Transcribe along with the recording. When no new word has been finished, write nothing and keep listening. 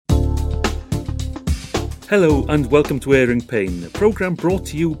Hello and welcome to Airing Pain, a programme brought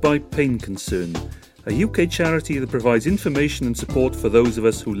to you by Pain Concern, a UK charity that provides information and support for those of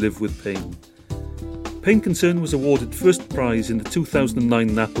us who live with pain. Pain Concern was awarded first prize in the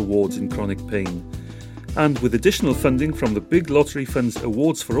 2009 NAP Awards in chronic pain. And with additional funding from the Big Lottery Fund's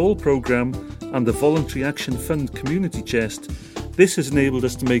Awards for All programme and the Voluntary Action Fund Community Chest, this has enabled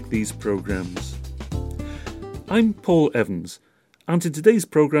us to make these programmes. I'm Paul Evans, and in today's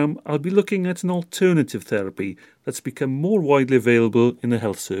programme I'll be looking at an alternative therapy that's become more widely available in the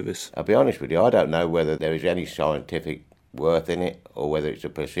health service. I'll be honest with you, I don't know whether there is any scientific worth in it or whether it's a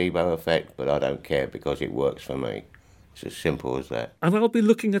placebo effect, but I don't care because it works for me. It's as simple as that. And I'll be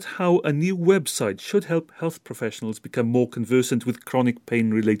looking at how a new website should help health professionals become more conversant with chronic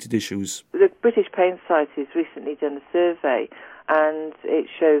pain-related issues. The British Pain Society has recently done a survey, and it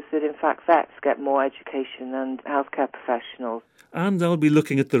shows that in fact vets get more education than healthcare professionals. And I'll be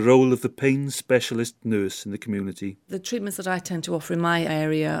looking at the role of the pain specialist nurse in the community. The treatments that I tend to offer in my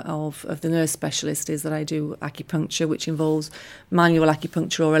area of the nurse specialist is that I do acupuncture, which involves manual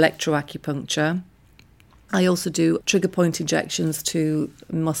acupuncture or electroacupuncture. I also do trigger point injections to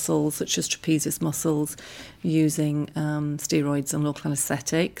muscles, such as trapezius muscles, using steroids and local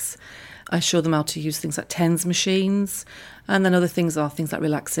anaesthetics. I show them how to use things like TENS machines, and then other things are things like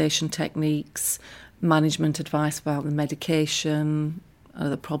relaxation techniques, management advice about the medication,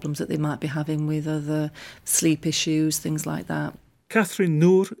 other problems that they might be having with other sleep issues, things like that. Kathryn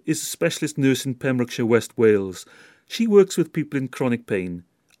Nur is a specialist nurse in Pembrokeshire, West Wales. She works with people in chronic pain.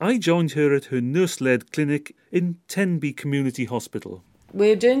 I joined her at her nurse-led clinic in Tenby Community Hospital.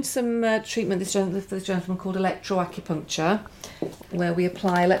 We're doing some treatment for this gentleman called electroacupuncture, where we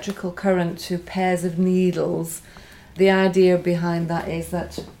apply electrical current to pairs of needles. The idea behind that is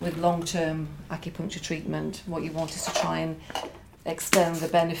that with long-term acupuncture treatment, what you want is to try and extend the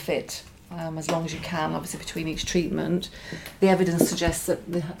benefit as long as you can, obviously between each treatment. The evidence suggests that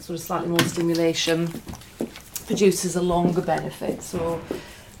the sort of slightly more stimulation produces a longer benefit. So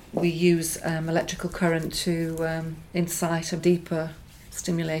we use electrical current to incite a deeper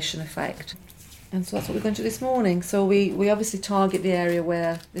stimulation effect. And so that's what we're going to do this morning. So we obviously target the area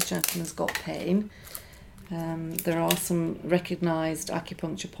where this gentleman's got pain. There are some recognised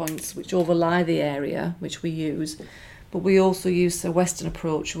acupuncture points which overlie the area, which we use. But we also use a Western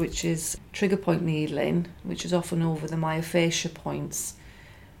approach, which is trigger point needling, which is often over the myofascia points.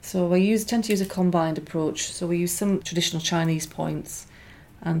 So we tend to use a combined approach. So we use some traditional Chinese points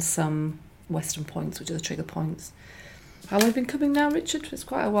and some Western points, which are the trigger points. How long have you been coming now, Richard? It's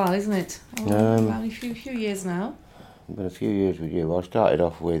quite a while, isn't it? About a few years now. It's been a few years with you. I started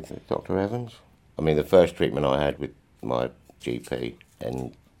off with Dr. Evans. I mean, the first treatment I had with my GP,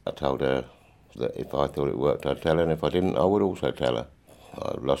 and I told her that if I thought it worked, I'd tell her, and if I didn't, I would also tell her.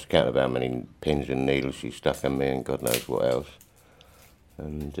 I lost count of how many pins and needles she stuck in me and God knows what else.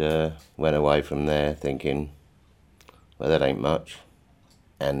 And went away from there thinking, well, that ain't much.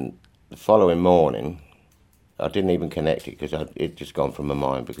 And the following morning, I didn't even connect it because it'd just gone from my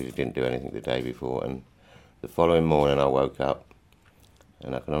mind because it didn't do anything the day before. And the following morning I woke up,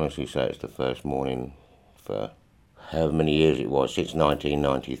 and I can honestly say it's the first morning for however many years it was, since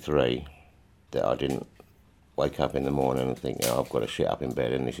 1993, that I didn't wake up in the morning and think, I've got to sit up in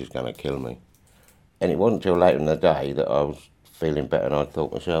bed and this is going to kill me. And it wasn't until later in the day that I was feeling better than I'd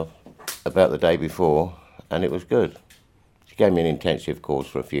thought myself about the day before, and it was good. She gave me an intensive course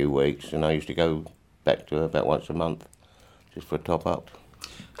for a few weeks, and I used to go back to her about once a month, just for a top-up.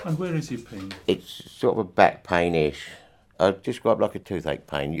 And where is your pain? It's sort of a back pain-ish. I describe like a toothache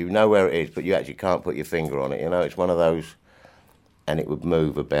pain. You know where it is, but you actually can't put your finger on it, you know. It's one of those, and it would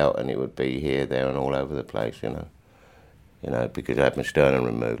move about, and it would be here, there, and all over the place, you know, because I had my sternum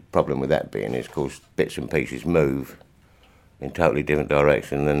removed. The problem with that being is, of course, bits and pieces move in totally different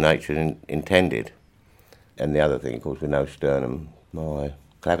direction than nature intended. And the other thing, of course, with no sternum, my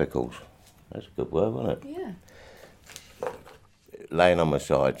clavicles. That's a good word, wasn't it? Yeah. Laying on my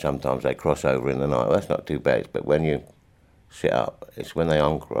side, sometimes they cross over in the night. Well, that's not too bad, but when you sit up, it's when they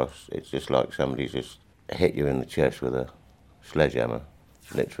uncross, it's just like somebody's just hit you in the chest with a sledgehammer,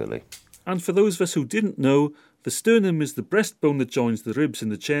 literally. And for those of us who didn't know, the sternum is the breastbone that joins the ribs in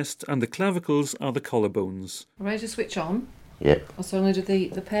the chest, and the clavicles are the collarbones. Ready to switch on? Yep. So I'm going to do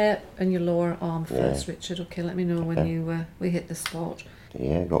the pair and your lower arm first, Yeah. Richard. Okay, let me know when we hit the spot.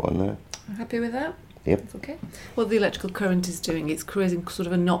 Yeah, got one there. Happy with that? Yep. That's okay. What the electrical current is doing, it's creating sort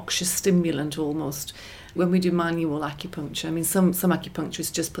of a noxious stimulant almost. When we do manual acupuncture, I mean, some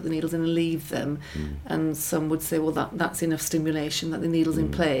acupuncturists just put the needles in and leave them, and some would say, well, that's enough stimulation, that the needle's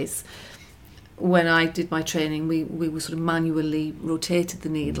in place. when I did my training, we were sort of manually rotated the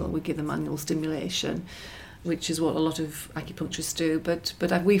needle. We give the manual stimulation, which is what a lot of acupuncturists do. But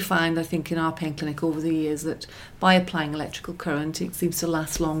we find, I think, in our pain clinic over the years that by applying electrical current, it seems to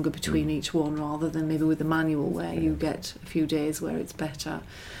last longer between each one rather than maybe with the manual where you get a few days where it's better.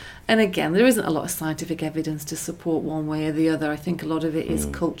 And again, there isn't a lot of scientific evidence to support one way or the other. I think a lot of it is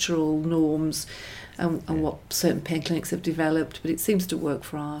cultural norms and what certain pain clinics have developed, but it seems to work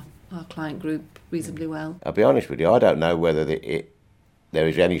for our client group reasonably well. I'll be honest with you, I don't know whether there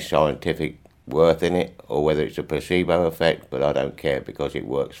is any scientific worth in it or whether it's a placebo effect, but I don't care because it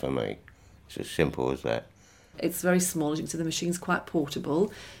works for me. It's as simple as that. It's very small, so the machine's quite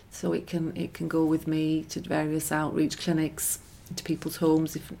portable, so it can go with me to various outreach clinics, to people's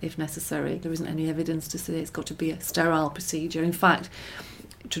homes if necessary. There isn't any evidence to say it's got to be a sterile procedure. In fact,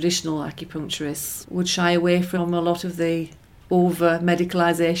 traditional acupuncturists would shy away from a lot of the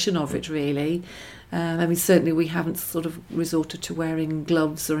over-medicalisation of it, really. Certainly we haven't sort of resorted to wearing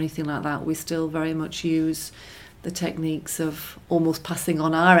gloves or anything like that. We still very much use the techniques of almost passing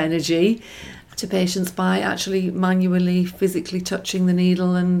on our energy to patients by actually manually, physically touching the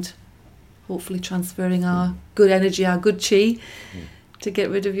needle and hopefully transferring our good energy, our good chi, to get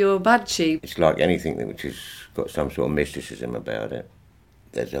rid of your bad chi. It's like anything which has got some sort of mysticism about it.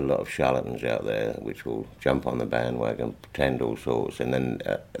 There's a lot of charlatans out there which will jump on the bandwagon, pretend all sorts, and then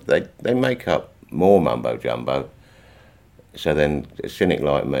they make up more mumbo-jumbo. So then a cynic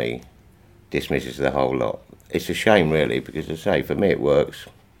like me dismisses the whole lot. It's a shame, really, because, as I say, for me it works.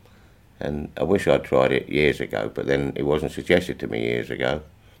 And I wish I'd tried it years ago, but then it wasn't suggested to me years ago.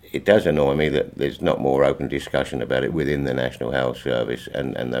 It does annoy me that there's not more open discussion about it within the National Health Service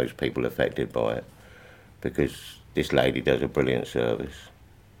and those people affected by it, because this lady does a brilliant service.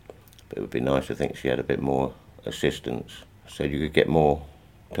 But it would be nice to think she had a bit more assistance so you could get more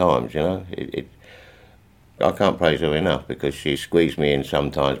times, you know. I can't praise her enough because she squeezed me in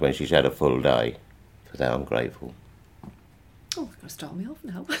sometimes when she's had a full day. For that I'm grateful. Oh, it's going to start me off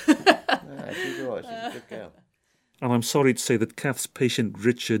now. No, she's all right, she's a good girl. And I'm sorry to say that Kath's patient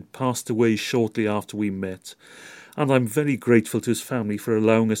Richard passed away shortly after we met, and I'm very grateful to his family for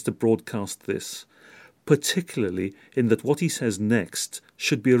allowing us to broadcast this, particularly in that what he says next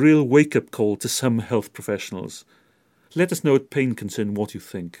should be a real wake-up call to some health professionals. Let us know at Pain Concern what you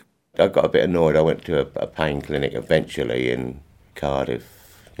think. I got a bit annoyed. I went to a pain clinic eventually in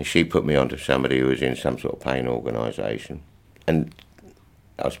Cardiff, and she put me on to somebody who was in some sort of pain organisation. And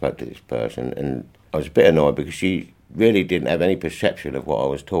I spoke to this person, and I was a bit annoyed because she really didn't have any perception of what I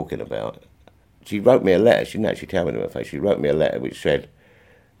was talking about. She wrote me a letter. She didn't actually tell me to my face. She wrote me a letter which said,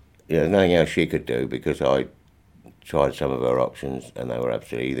 there's nothing else she could do because I tried some of her options and they were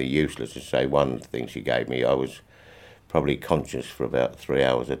absolutely either useless. To say one thing she gave me, I was probably conscious for about 3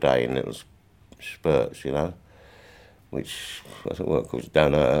 hours a day in little spurts, which I thought, well, of course,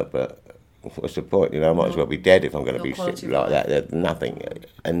 don't hurt, but what's the point? I might as well be dead if I'm going to be sitting like that. There's nothing.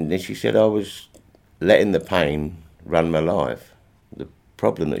 And then she said I was letting the pain run my life. The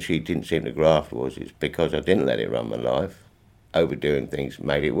problem that she didn't seem to grasp was it's because I didn't let it run my life. Overdoing things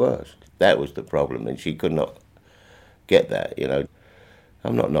made it worse. That was the problem, and she could not get that,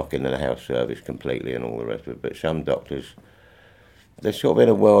 I'm not knocking the health service completely and all the rest of it, but some doctors, they're sort of in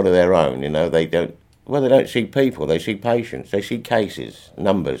a world of their own, they don't see people, they see patients, they see cases,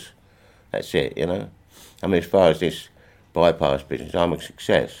 numbers, that's it, as far as this bypass business, I'm a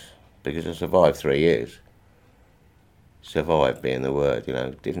success, because I survived 3 years. Survive being the word, a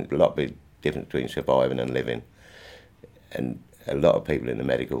lot of difference between surviving and living. And a lot of people in the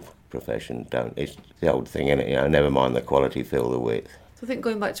medical profession don't. It's the old thing, isn't it? Never mind the quality, fill the width. So I think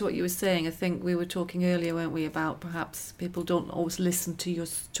going back to what you were saying, I think we were talking earlier, weren't we, about perhaps people don't always listen to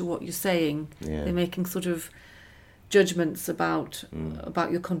what you're saying. Yeah. They're making sort of judgments about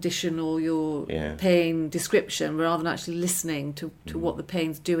your condition or your pain description rather than actually listening to what the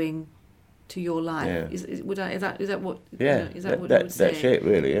pain's doing to your life. Yeah. Is that what? Yeah, is that what you would say? That's it,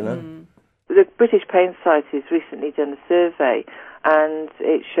 really. The British Pain Society has recently done a survey, and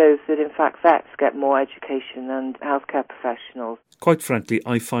it shows that, in fact, vets get more education than healthcare professionals. Quite frankly,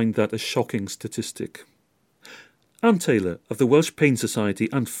 I find that a shocking statistic. Anne Taylor, of the Welsh Pain Society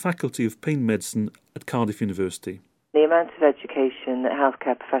and Faculty of Pain Medicine at Cardiff University. The amount of education that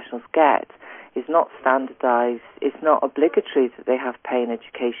healthcare professionals get is not standardised. It's not obligatory that they have pain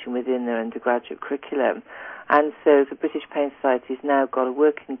education within their undergraduate curriculum. And so the British Pain Society has now got a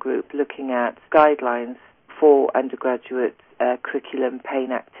working group looking at guidelines for undergraduate curriculum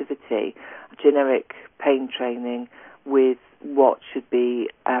pain activity, generic pain training with what should be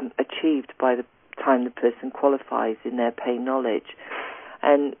achieved by the time the person qualifies in their pain knowledge.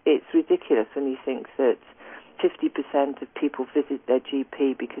 And it's ridiculous when you think that 50% of people visit their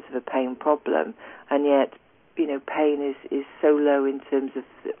GP because of a pain problem, and yet, pain is so low in terms of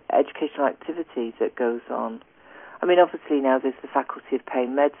educational activity that goes on. I mean, obviously now there's the Faculty of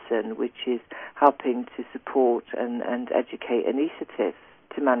Pain Medicine, which is helping to support and educate anaesthetists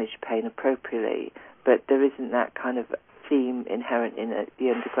to manage pain appropriately, but there isn't that kind of theme inherent in the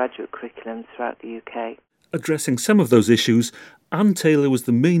undergraduate curriculum throughout the UK. Addressing some of those issues, Anne Taylor was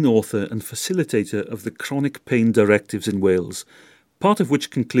the main author and facilitator of the Chronic Pain Directives in Wales, part of which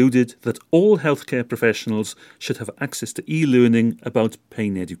concluded that all healthcare professionals should have access to e-learning about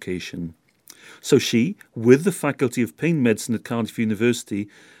pain education. So she, with the Faculty of Pain Medicine at Cardiff University,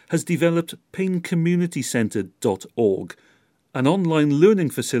 has developed paincommunitycentre.org, an online learning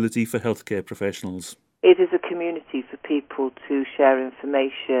facility for healthcare professionals. It is a community for people to share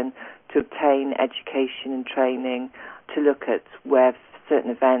information, to obtain education and training, to look at where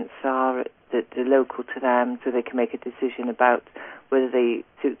certain events are that are local to them so they can make a decision about whether they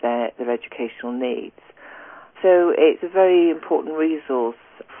suit their educational needs. So it's a very important resource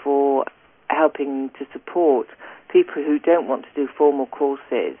for helping to support people who don't want to do formal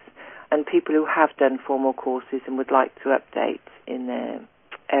courses and people who have done formal courses and would like to update in their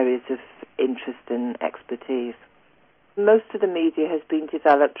areas of interest and expertise. Most of the media has been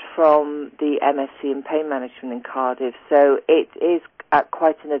developed from the MSc in Pain Management in Cardiff, so it is at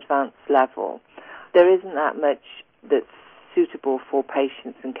quite an advanced level. There isn't that much that's suitable for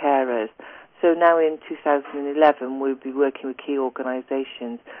patients and carers. So now in 2011 we'll be working with key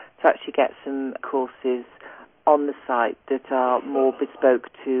organisations to actually get some courses on the site that are more bespoke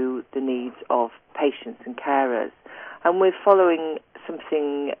to the needs of patients and carers. And we're following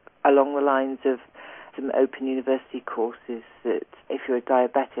something along the lines of some open university courses that if you're a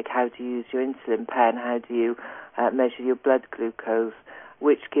diabetic, how do you use your insulin pen, how do you measure your blood glucose,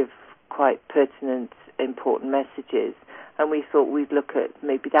 which give quite pertinent, important messages. And we thought we'd look at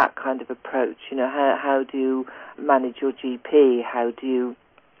maybe that kind of approach, how do you manage your GP, how do you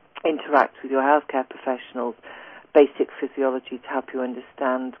interact with your healthcare professionals, basic physiology to help you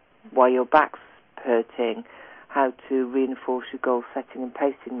understand why your back's hurting, how to reinforce your goal setting and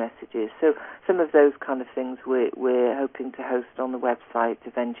pacing messages. So some of those kind of things we're hoping to host on the website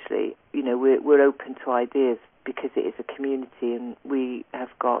eventually. We're open to ideas because it is a community, and we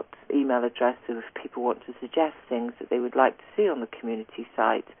have got email addresses if people want to suggest things that they would like to see on the community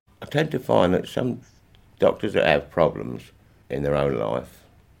site. I tend to find that some doctors that have problems in their own life,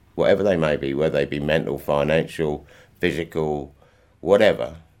 whatever they may be, whether they be mental, financial, physical,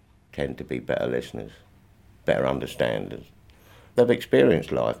 whatever, tend to be better listeners, better understanders. They've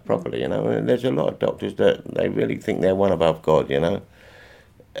experienced life properly, and there's a lot of doctors that they really think they're one above God,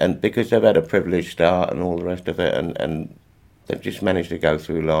 and because they've had a privileged start and all the rest of it, and they've just managed to go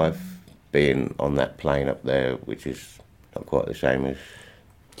through life being on that plane up there, which is not quite the same as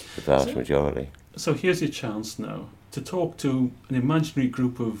the vast majority. So here's your chance now to talk to an imaginary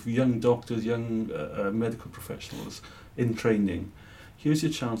group of young doctors, young medical professionals in training. Here's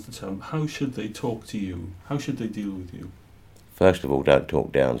your chance to tell them, how should they talk to you? How should they deal with you? First of all, don't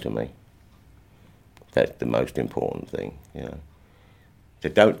talk down to me. That's the most important thing, So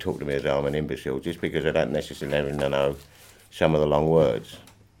don't talk to me as I'm an imbecile just because I don't necessarily know some of the long words.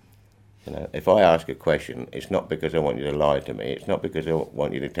 If I ask a question, it's not because I want you to lie to me. It's not because I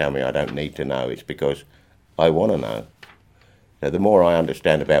want you to tell me I don't need to know. It's because I want to know. So the more I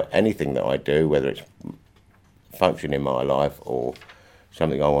understand about anything that I do, whether it's function in my life or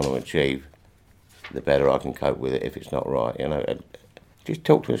something I want to achieve, the better I can cope with it if it's not right. Just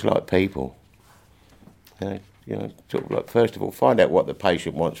talk to us like people. First of all, find out what the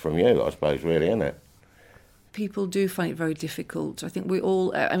patient wants from you, I suppose, really, isn't it? People do find it very difficult. I think we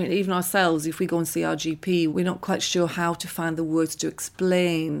all, even ourselves, if we go and see our GP, we're not quite sure how to find the words to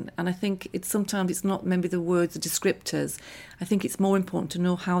explain. And I think sometimes it's not maybe the words, the descriptors. I think it's more important to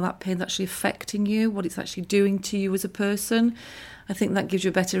know how that pain's actually affecting you, what it's actually doing to you as a person. I think that gives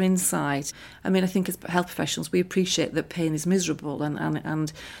you a better insight. I think as health professionals, we appreciate that pain is miserable,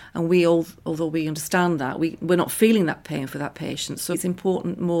 and we all, although we understand that, we're not feeling that pain for that patient. So it's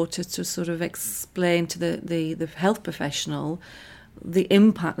important more to sort of explain to the health professional the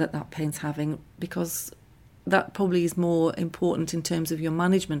impact that pain's having, because that probably is more important in terms of your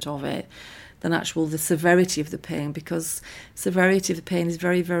management of it than the severity of the pain, because severity of the pain is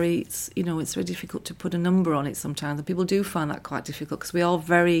very, very, it's very difficult to put a number on it sometimes, and people do find that quite difficult because we are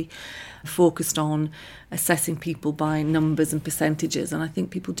very focused on assessing people by numbers and percentages, and I think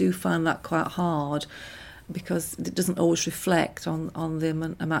people do find that quite hard because it doesn't always reflect on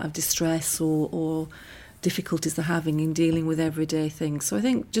the amount of distress or difficulties they're having in dealing with everyday things. So I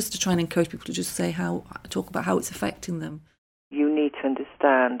think just to try and encourage people to just talk about how it's affecting them. You need to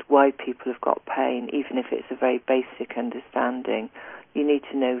understand why people have got pain, even if it's a very basic understanding. You need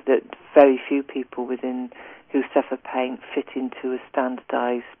to know that very few people who suffer pain fit into a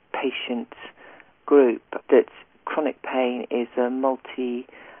standardised patient group, that chronic pain is a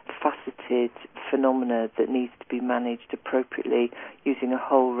multi-faceted phenomena that needs to be managed appropriately using a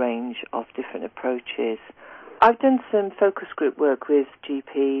whole range of different approaches. I've done some focus group work with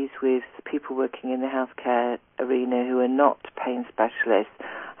GPs, with people working in the healthcare arena who are not pain specialists,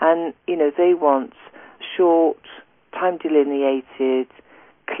 and they want short, time-delineated,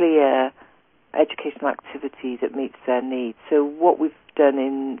 clear educational activity that meets their needs. So what we've done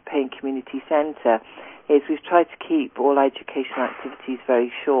in Pain Community Centre is we've tried to keep all educational activities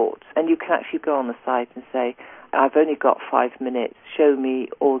very short, and you can actually go on the site and say, I've only got 5 minutes, show me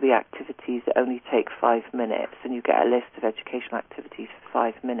all the activities that only take 5 minutes, and you get a list of educational activities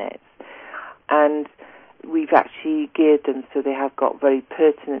for 5 minutes. And we've actually geared them so they have got very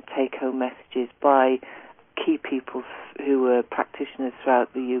pertinent take-home messages by key people who are practitioners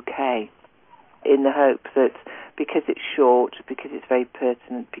throughout the UK, in the hope that because it's short, because it's very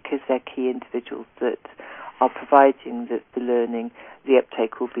pertinent, because they're key individuals that are providing the learning, the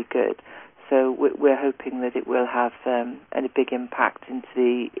uptake will be good. So we're hoping that it will have a big impact into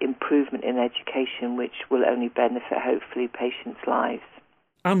the improvement in education, which will only benefit, hopefully, patients' lives.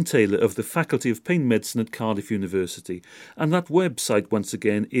 Anne Taylor of the Faculty of Pain Medicine at Cardiff University, and that website once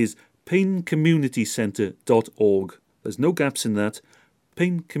again is paincommunitycentre.org. There's no gaps in that,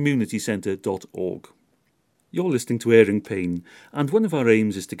 paincommunitycentre.org. You're listening to Airing Pain, and one of our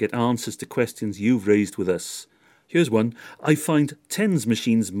aims is to get answers to questions you've raised with us. Here's one. I find TENS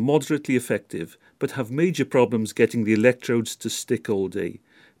machines moderately effective, but have major problems getting the electrodes to stick all day,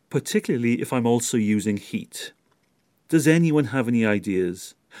 particularly if I'm also using heat. Does anyone have any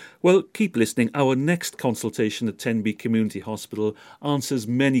ideas? Well, keep listening. Our next consultation at Tenby Community Hospital answers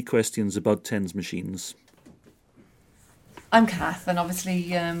many questions about TENS machines. I'm Kath, and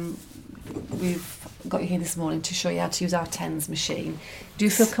obviously we've got you here this morning to show you how to use our TENS machine. Do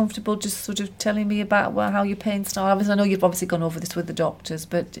you feel comfortable just sort of telling me about how your pain started? Obviously, I know you've obviously gone over this with the doctors,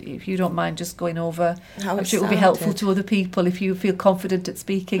 but if you don't mind just going over, I'm sure it will be helpful to other people if you feel confident at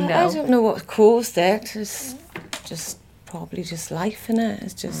speaking now. I don't know what caused it. It's just probably just life, innit?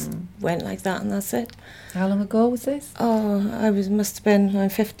 It just went like that and that's it. How long ago was this? Oh, I'm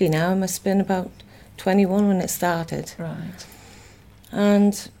 50 now. I must have been about 21 when it started. Right.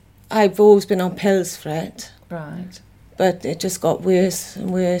 And I've always been on pills for it. Right. But it just got worse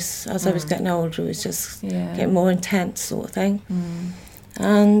and worse as I was getting older. It was just getting more intense sort of thing.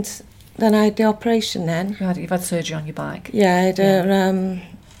 And then I had the operation then. You've had surgery on your back? Yeah, I had a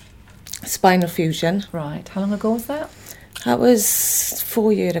spinal fusion. Right. How long ago was that? That was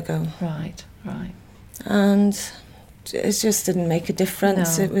 4 years ago. Right. And it just didn't make a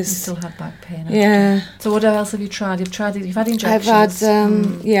difference. No, it was. You still had back pain. Yeah. So what else have you tried? You've had injections. I've had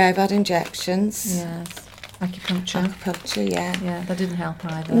I've had injections. Yes. Acupuncture. Yeah. Yeah, that didn't help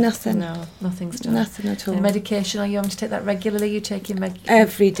either. Nothing. No, nothing's done. Nothing at all. And medication, are you having to take that regularly? You taking medication?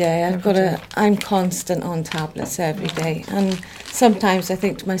 Every day. I'm constant on tablets every day. And sometimes I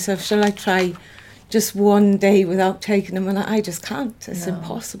think to myself, shall I try just one day without taking them? And I just can't. It's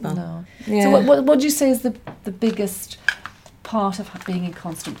impossible. No. Yeah. So what do you say is the biggest part of being in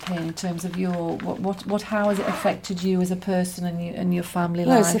constant pain in terms of your how has it affected you as a person and your family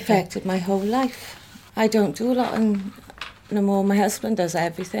life? Well, it's affected my whole life. I don't do a lot no more. My husband does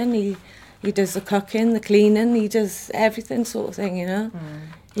everything. He does the cooking, the cleaning, he does everything sort of thing,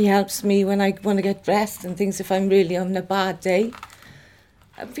 He helps me when I want to get dressed and things if I'm really on a bad day.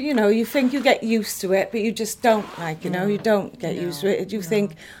 You think you get used to it, but you just don't, you don't get used to it. You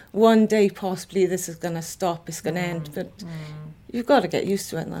think one day possibly this is going to stop, it's going to end, but you've got to get used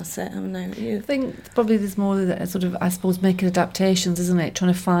to it and that's it. I think probably there's more that sort of, I suppose, making adaptations, isn't it?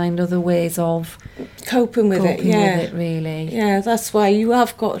 Trying to find other ways of coping with it, really. Yeah, that's why you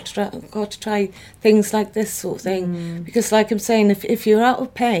have got to try things like this sort of thing. Because like I'm saying, if you're out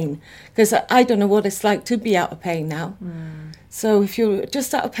of pain, because I don't know what it's like to be out of pain now. So if you're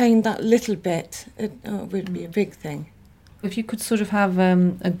just out of pain that little bit, it would be a big thing. If you could sort of have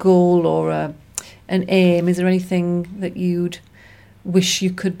a goal or an aim, is there anything that you'd wish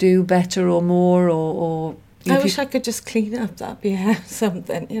you could do better or more? Or I wish I could just clean up, that'd be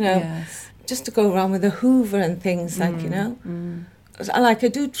something, Yes. Just to go around with a hoover and things Like I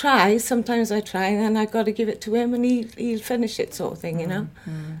do try, sometimes I try and then I've got to give it to him and he'll finish it sort of thing,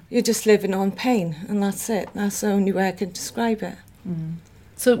 You're just living on pain and that's it. That's the only way I can describe it.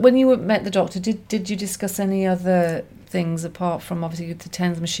 So when you met the doctor, did you discuss any other things apart from, obviously, the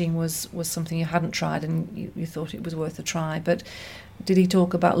TENS machine was something you hadn't tried and you thought it was worth a try, but did he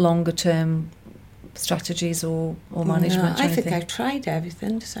talk about longer term strategies or management? No, I think I've tried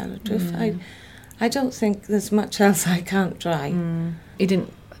everything, to tell the truth. I don't think there's much else I can't try. He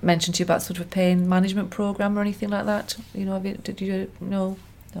didn't mention to you about sort of a pain management programme or anything like that? You know, did you know?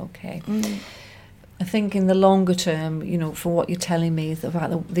 Okay. I think in the longer term, you know, for what you're telling me is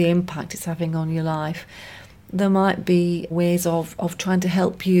about the impact it's having on your life, there might be ways of trying to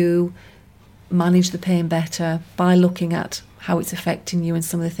help you manage the pain better by looking at how it's affecting you and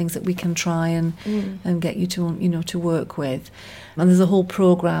some of the things that we can try and get you to, you know, to work with. And there's a whole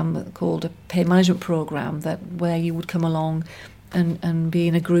programme called a pain management programme where you would come along and be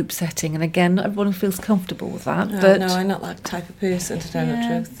in a group setting. And again, not everyone feels comfortable with that. No, I'm not that type of person, to tell the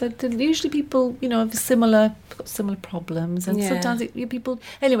truth. But usually people, you know, have similar problems, and sometimes people...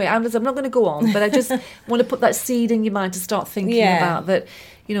 Anyway, I'm not going to go on, but I just want to put that seed in your mind to start thinking about that.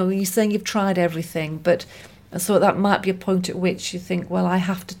 You know, you're saying you've tried everything, but so that might be a point at which you think, well, I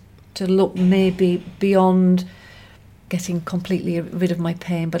have to look maybe beyond getting completely rid of my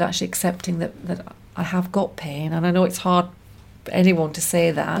pain, but actually accepting that I have got pain. And I know it's hard for anyone to say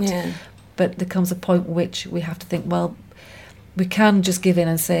that, but there comes a point at which we have to think, well, we can just give in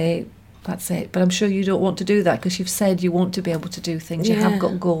and say, that's it. But I'm sure you don't want to do that, because you've said you want to be able to do things. You have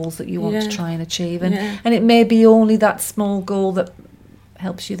got goals that you want to try and achieve. And it may be only that small goal that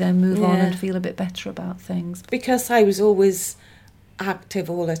helps you then move on and feel a bit better about things. Because I was always active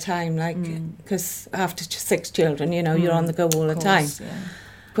all the time, like, because after 6 children, you know, you're on the go all the time.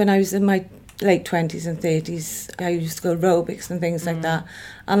 When I was in my late 20s and 30s, I used to go aerobics and things like that.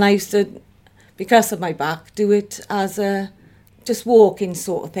 And I used to, because of my back, do it as a just walking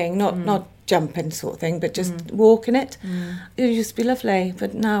sort of thing, not jumping sort of thing, but just walking it. It used to be lovely,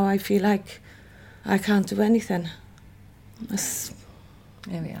 but now I feel like I can't do anything. It's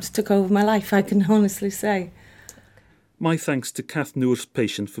took over my life, I can honestly say. My thanks to Kathryn Nur's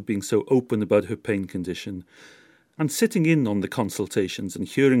patient for being so open about her pain condition, and sitting in on the consultations and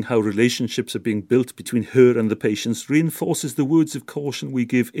hearing how relationships are being built between her and the patients reinforces the words of caution we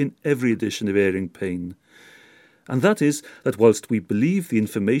give in every edition of Airing Pain. And that is that whilst we believe the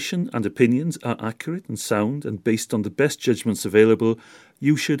information and opinions are accurate and sound and based on the best judgments available,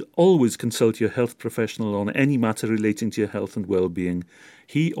 you should always consult your health professional on any matter relating to your health and well-being.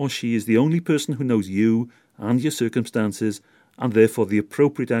 He or she is the only person who knows you and your circumstances, and therefore the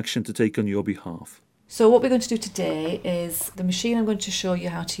appropriate action to take on your behalf. So what we're going to do today is, the machine I'm going to show you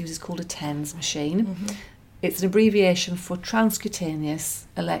how to use is called a TENS machine. It's an abbreviation for transcutaneous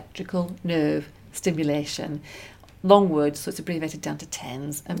electrical nerve stimulation. Long word, so it's abbreviated down to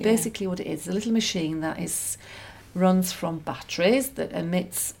TENS. And basically what it is a little machine that runs from batteries that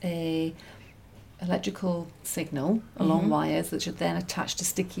emits a electrical signal along wires that should then attach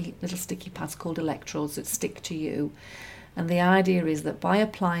to little sticky pads called electrodes that stick to you. And the idea is that by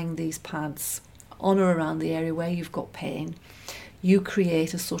applying these pads on or around the area where you've got pain, you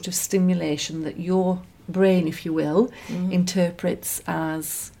create a sort of stimulation that your brain, if you will, interprets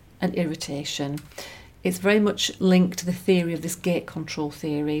as an irritation. It's very much linked to the theory of this gate control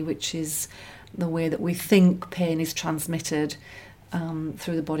theory, which is the way that we think pain is transmitted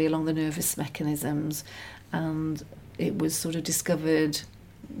through the body along the nervous mechanisms. And it was sort of discovered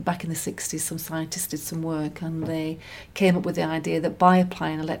back in the 60s. Some scientists did some work and they came up with the idea that by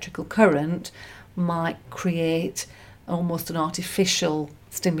applying electrical current might create almost an artificial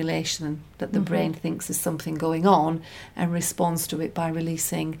stimulation that the brain thinks is something going on and responds to it by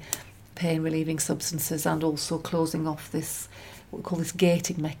releasing pain relieving substances and also closing off this, what we call this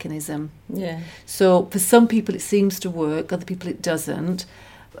gating mechanism. So for some people it seems to work, other people it doesn't.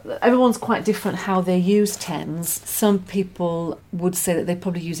 Everyone's quite different how they use TENS. Some people would say that they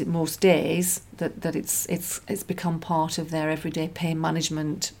probably use it most days, that it's become part of their everyday pain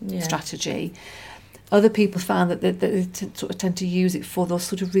management strategy. Other people found that they sort of tend to use it for those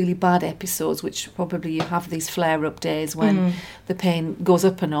sort of really bad episodes, which probably you have these flare-up days when the pain goes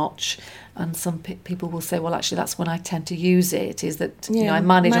up a notch. And some people will say, well, actually, that's when I tend to use it, is that, you know, I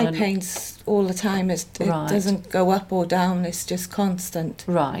manage my pain's all the time. It doesn't go up or down, it's just constant.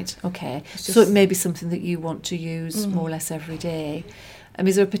 Right, okay. So it may be something that you want to use more or less every day.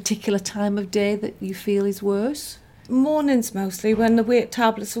 Is there a particular time of day that you feel is worse? Mornings mostly, when the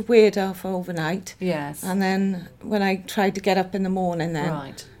tablets have weighed off overnight. Yes. And then when I try to get up in the morning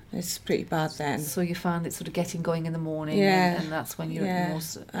then, it's pretty bad then. So you find it sort of getting going in the morning and that's when you're at the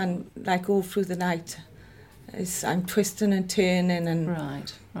most... and like all through the night, I'm twisting and turning and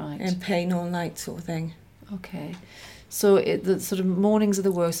right. in pain all night sort of thing. Okay. So the sort of mornings are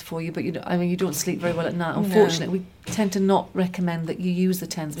the worst for you, but you don't sleep very well at night. Unfortunately, we tend to not recommend that you use the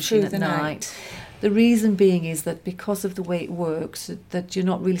TENS machine at night. The reason being is that because of the way it works, that you're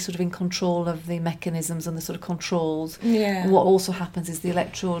not really sort of in control of the mechanisms and the sort of controls. Yeah. And what also happens is the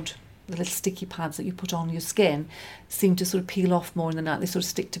electrode, the little sticky pads that you put on your skin, seem to sort of peel off more in the night. They sort of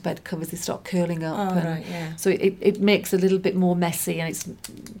stick to bed covers, they start curling up. So it makes it a little bit more messy, and it's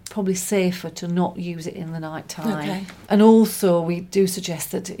probably safer to not use it in the night time. Okay. And also we do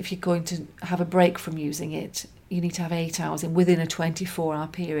suggest that if you're going to have a break from using it, you need to have 8 hours within a 24-hour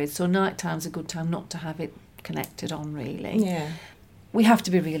period. So night time's a good time not to have it connected on, really. Yeah. We have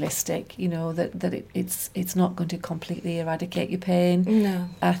to be realistic, that it's not going to completely eradicate your pain. No.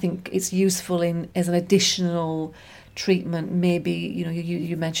 I think it's useful as an additional treatment. Maybe,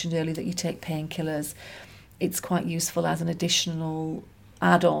 you mentioned earlier that you take painkillers. It's quite useful as an additional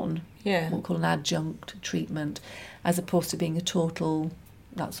add-on, what we call an adjunct treatment, as opposed to being a total,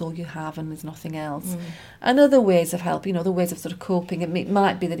 that's all you have and there's nothing else. And other ways of help, other ways of sort of coping, it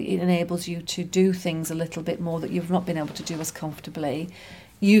might be that it enables you to do things a little bit more that you've not been able to do as comfortably.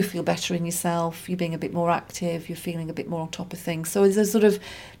 You feel better in yourself, you're being a bit more active, you're feeling a bit more on top of things. So there's a sort of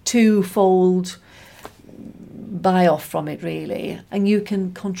twofold buy-off from it, really. And you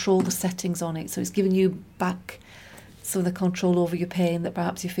can control the settings on it. So it's giving you back some of the control over your pain that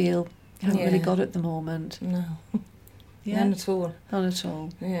perhaps you feel you haven't really got at the moment. No. Yeah. None at all. None at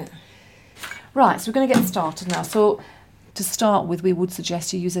all. Yeah. Right, so we're going to get started now. So to start with, we would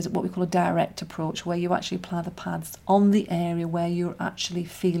suggest you use what we call a direct approach, where you actually apply the pads on the area where you're actually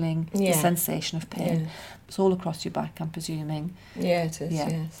feeling the sensation of pain. It's all across your back, I'm presuming. Yeah, it is,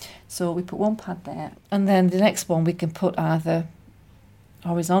 yes. So we put one pad there, and then the next one we can put either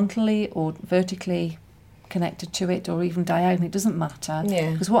horizontally or vertically connected to it, or even diagonally, it doesn't matter.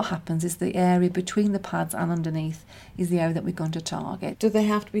 Yeah. Because what happens is the area between the pads and underneath is the area that we're going to target. Do they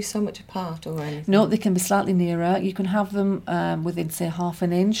have to be so much apart or anything? No, they can be slightly nearer. You can have them within, say, half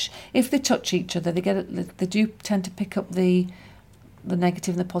an inch. If they touch each other, they do tend to pick up the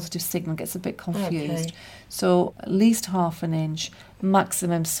negative and the positive signal, gets a bit confused. Okay. So at least half an inch,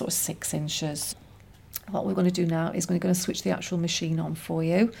 maximum sort of 6 inches. What we're going to do now is we're going to switch the actual machine on for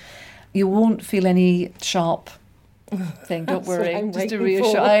you. You won't feel any sharp thing, don't worry. Just to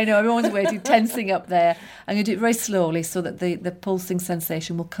reassure. I know, everyone's waiting, tensing up there. I'm going to do it very slowly so that the pulsing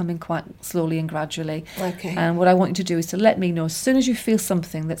sensation will come in quite slowly and gradually. Okay. And what I want you to do is to let me know as soon as you feel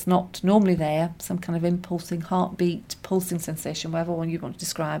something that's not normally there, some kind of impulsing, heartbeat, pulsing sensation, whatever one you want to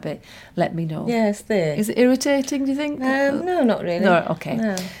describe it, let me know. Yes, there. Is it irritating, do you think? No, not really. No, okay.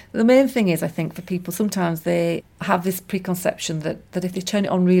 No. The main thing is, I think, for people, sometimes they have this preconception that if they turn it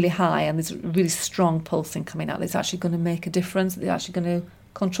on really high and there's really strong pulsing coming out, it's actually going to make a difference, they're actually going to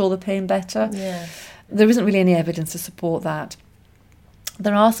control the pain better. Yeah. There isn't really any evidence to support that.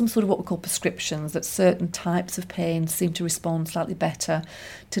 There are some sort of what we call prescriptions that certain types of pain seem to respond slightly better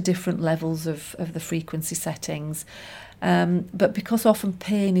to different levels of the frequency settings. But because often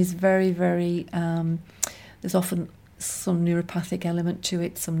pain is very, very... there's often some neuropathic element to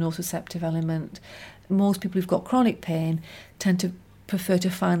it, some nociceptive element. Most people who've got chronic pain tend to prefer to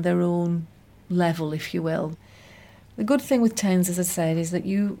find their own level, if you will. The good thing with TENS, as I said, is that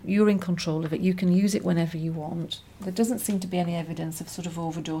you're in control of it. You can use it whenever you want. There doesn't seem to be any evidence of sort of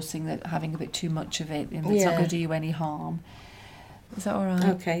overdosing, that having a bit too much of it, it's not going to do you any harm. Is that all right?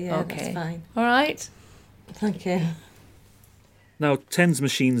 Okay, that's fine. All right? Thank you. Now, TENS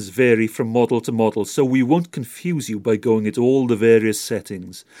machines vary from model to model, so we won't confuse you by going into all the various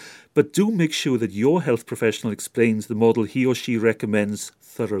settings. But do make sure that your health professional explains the model he or she recommends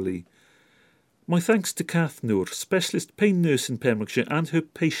thoroughly. My thanks to Kathryn Nur, specialist pain nurse in Pembrokeshire, and her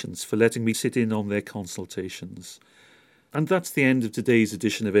patients for letting me sit in on their consultations. And that's the end of today's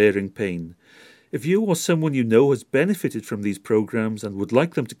edition of Airing Pain. If you or someone you know has benefited from these programmes and would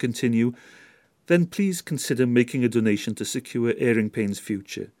like them to continue, then please consider making a donation to secure Airing Pain's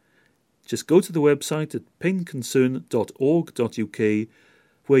future. Just go to the website at painconcern.org.uk,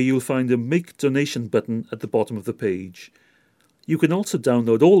 where you'll find a Make Donation button at the bottom of the page. You can also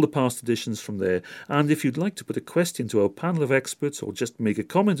download all the past editions from there, and if you'd like to put a question to our panel of experts or just make a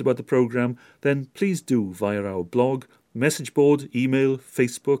comment about the programme, then please do via our blog, message board, email,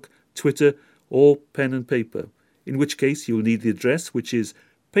 Facebook, Twitter or pen and paper, in which case you'll need the address, which is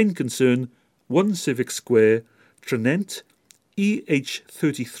Pain Concern, 1 Civic Square, Tranent,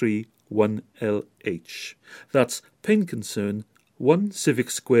 EH33 1LH. That's Pain Concern, 1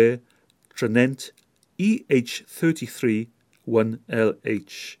 Civic Square, Tranent, EH33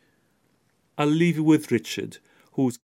 1LH. I'll leave you with Richard, who's